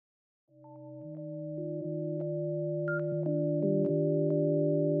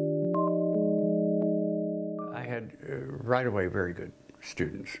right away very good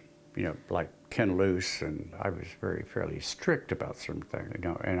students, you know, like Ken Luce, and I was fairly strict about some things, you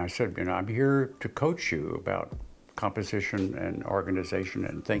know, and I said, you know, I'm here to coach you about composition and organization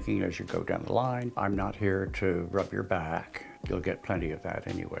and thinking as you go down the line. I'm not here to rub your back. You'll get plenty of that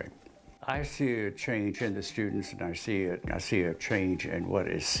anyway. I see a change in the students, and I see a change in what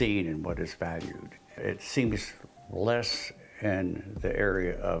is seen and what is valued. It seems less in the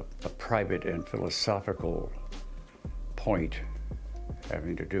area of a private and philosophical point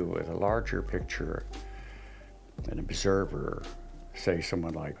having to do with a larger picture, an observer, say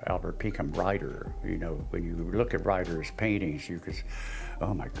someone like Albert Peckham, writer. You know, when you look at writers' paintings, you could,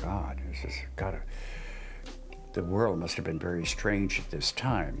 oh my God, the world must have been very strange at this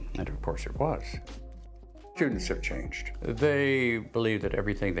time, and of course it was. Students have changed. They believe that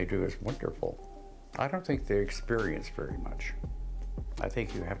everything they do is wonderful. I don't think they experience very much. I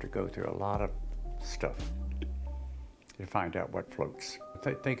think you have to go through a lot of stuff to find out what floats.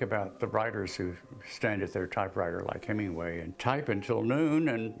 Think about the writers who stand at their typewriter like Hemingway and type until noon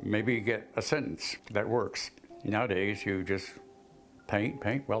and maybe get a sentence that works. Nowadays you just paint,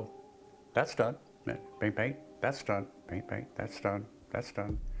 well, that's done. Paint, that's done. Paint, that's done, that's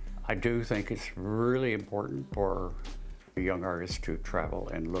done. I do think it's really important for a young artist to travel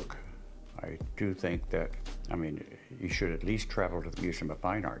and look. I do think that, I mean, you should at least travel to the Museum of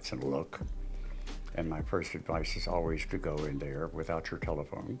Fine Arts and look. And my first advice is always to go in there without your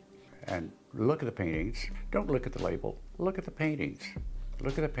telephone and look at the paintings. Don't look at the label. Look at the paintings.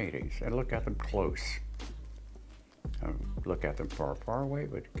 Look at the paintings and look at them close. Look at them far away,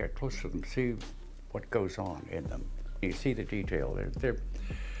 but get close to them. See what goes on in them. You see the detail.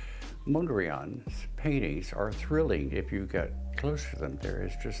 Mondrian's paintings are thrilling if you get close to them. There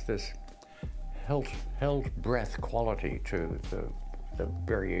is just this held breath quality to the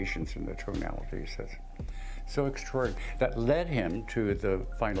variations in the tonalities that's so extraordinary. That led him to the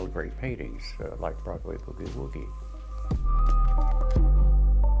final great paintings, like Broadway Boogie Woogie.